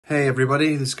Hey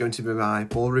everybody, this is going to be my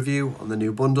ball review on the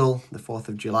new bundle, the 4th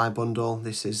of July bundle.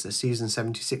 This is the Season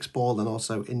 76 ball and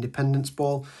also Independence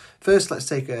ball. First, let's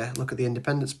take a look at the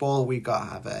Independence ball. We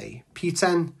have a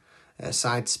P10,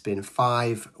 side spin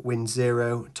 5, win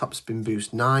 0, top spin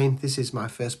boost 9. This is my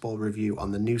first ball review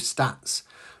on the new stats.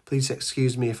 Please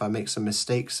excuse me if I make some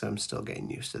mistakes, I'm still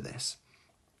getting used to this.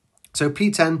 So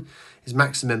P10 is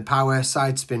maximum power,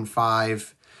 side spin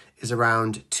 5, is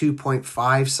around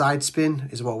 2.5 side spin,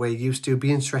 is what we're used to.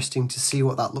 Be interesting to see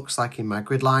what that looks like in my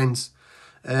grid lines.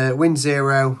 Win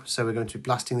 0, so we're going to be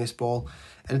blasting this ball.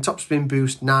 And a top spin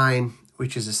boost 9,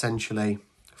 which is essentially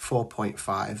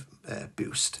 4.5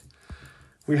 boost.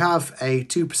 We have a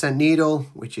 2% needle,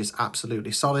 which is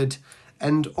absolutely solid.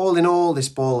 And all in all, this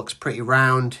ball looks pretty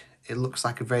round. It looks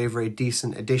like a very, very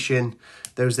decent addition.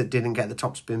 Those that didn't get the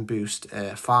top spin boost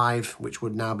 5, which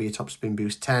would now be a top spin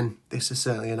boost 10, this is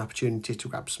certainly an opportunity to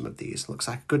grab some of these. Looks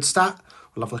like a good stat.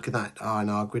 We'll have a look at that on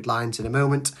our grid lines in a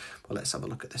moment. But let's have a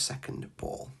look at the second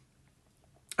ball.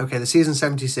 Okay, the Season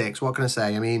 76, what can I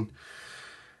say? I mean,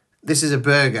 this is a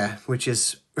burger, which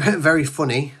is very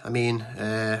funny. I mean,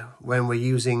 when we're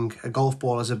using a golf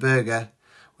ball as a burger,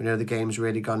 we know the game's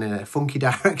really gone in a funky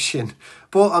direction.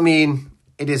 But, I mean,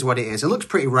 it is what it is. It looks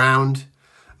pretty round.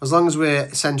 As long as we're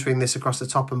centering this across the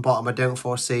top and bottom, I don't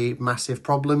foresee massive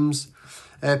problems.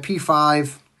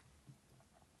 P5,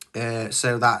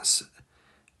 so that's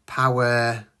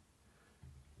power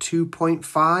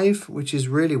 2.5, which is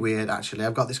really weird, actually.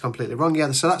 I've got this completely wrong.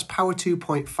 Yeah, so that's power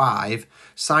 2.5,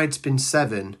 side spin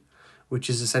 7, which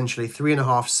is essentially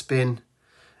 3.5 spin,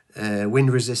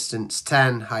 wind resistance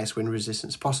 10, highest wind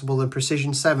resistance possible, and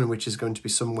precision 7, which is going to be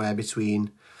somewhere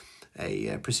between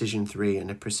a precision 3 and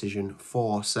a precision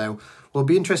 4. So we'll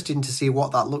be interested to see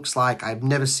what that looks like. I've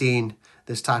never seen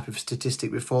this type of statistic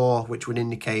before, which would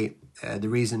indicate the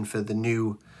reason for the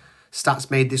new stats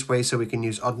made this way, so we can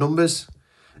use odd numbers.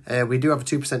 We do have a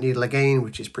 2% needle again,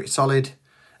 which is pretty solid.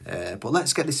 But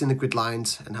let's get this in the grid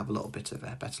lines and have a little bit of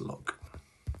a better look.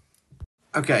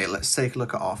 Okay, let's take a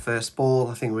look at our first ball.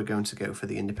 I think we're going to go for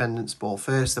the Independence ball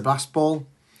first, the blast ball.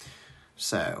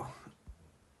 So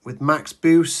with max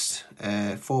boost,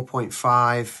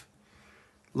 4.5,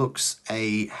 looks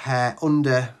a hair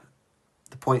under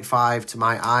the 0.5 to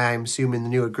my eye. I'm assuming the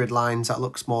newer grid lines, that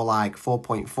looks more like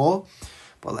 4.4.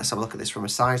 But let's have a look at this from a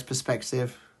size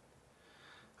perspective.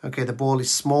 Okay, the ball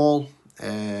is small.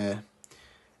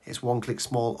 It's 1 click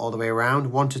small all the way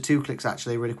around. 1 to 2 clicks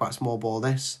actually, really quite a small ball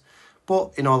this.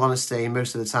 But in all honesty,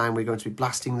 most of the time we're going to be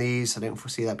blasting these. I don't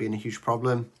foresee that being a huge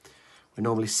problem. We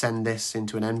normally send this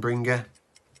into an end bringer.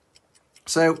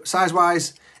 So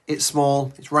size-wise, it's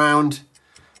small, it's round,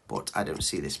 but I don't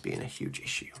see this being a huge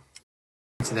issue.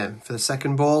 So then, for the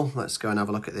second ball, let's go and have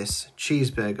a look at this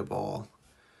cheeseburger ball.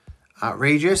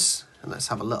 Outrageous, and let's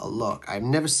have a little look. I've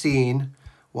never seen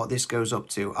what this goes up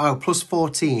to. Oh, plus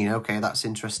 14, okay, that's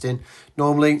interesting.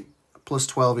 Normally, plus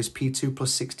 12 is P2,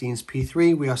 plus 16 is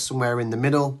P3. We are somewhere in the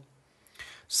middle.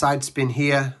 Side spin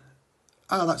here.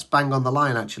 Oh, that's bang on the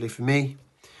line, actually, for me.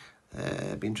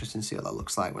 It'd be interesting to see what that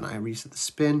looks like when I reset the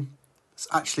spin. It's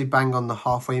actually bang on the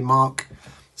halfway mark.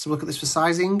 So look at this for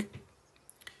sizing.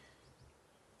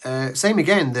 Same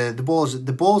again, the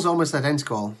balls are almost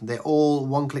identical. They're all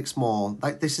 1 click small.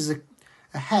 Like this is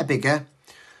a hair bigger,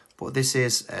 but this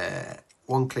is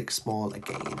 1 click small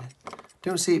again.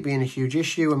 Don't see it being a huge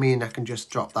issue. I mean, I can just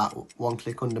drop that 1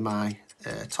 click under my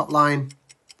top line.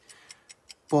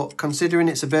 But considering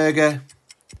it's a burger,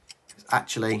 it's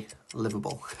actually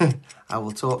livable. I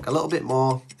will talk a little bit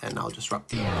more and I'll just wrap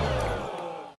the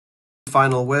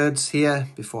final words here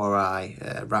before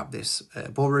I wrap this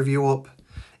ball review up.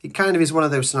 It kind of is one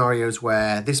of those scenarios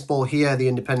where this ball here, the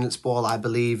Independence ball, I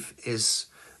believe is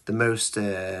the most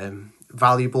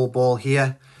valuable ball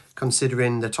here,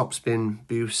 considering the top spin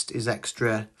boost is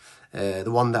extra. The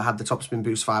one that had the top spin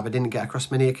boost 5, I didn't get across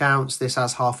many accounts. This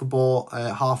has half a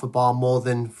bar more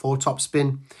than 4 top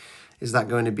spin. Is that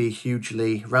going to be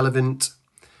hugely relevant?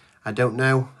 I don't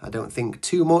know. I don't think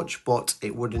too much, but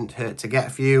it wouldn't hurt to get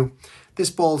a few. This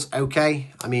ball's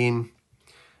okay. I mean,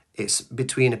 it's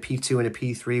between a P2 and a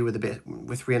P3 with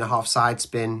 3.5 side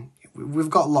spin.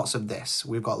 We've got lots of this.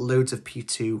 We've got loads of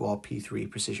P2 or P3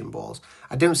 precision balls.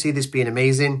 I don't see this being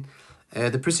amazing.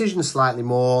 The precision is slightly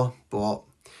more, but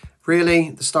really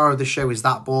the star of the show is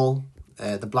that ball,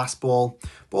 the blast ball.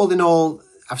 But all in all,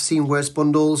 I've seen worse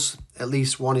bundles. At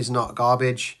least one is not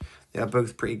garbage. They are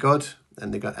both pretty good,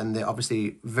 and they're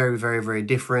obviously very, very, very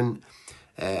different.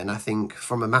 And I think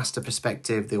from a master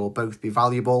perspective, they will both be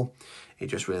valuable. It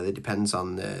just really depends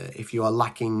on if you are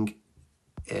lacking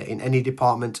in any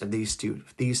department of these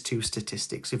two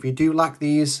statistics. If you do lack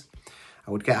these,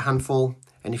 I would get a handful,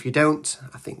 and if you don't,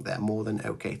 I think they're more than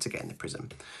okay to get in the prism.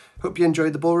 Hope you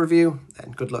enjoyed the ball review,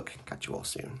 and good luck. Catch you all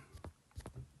soon.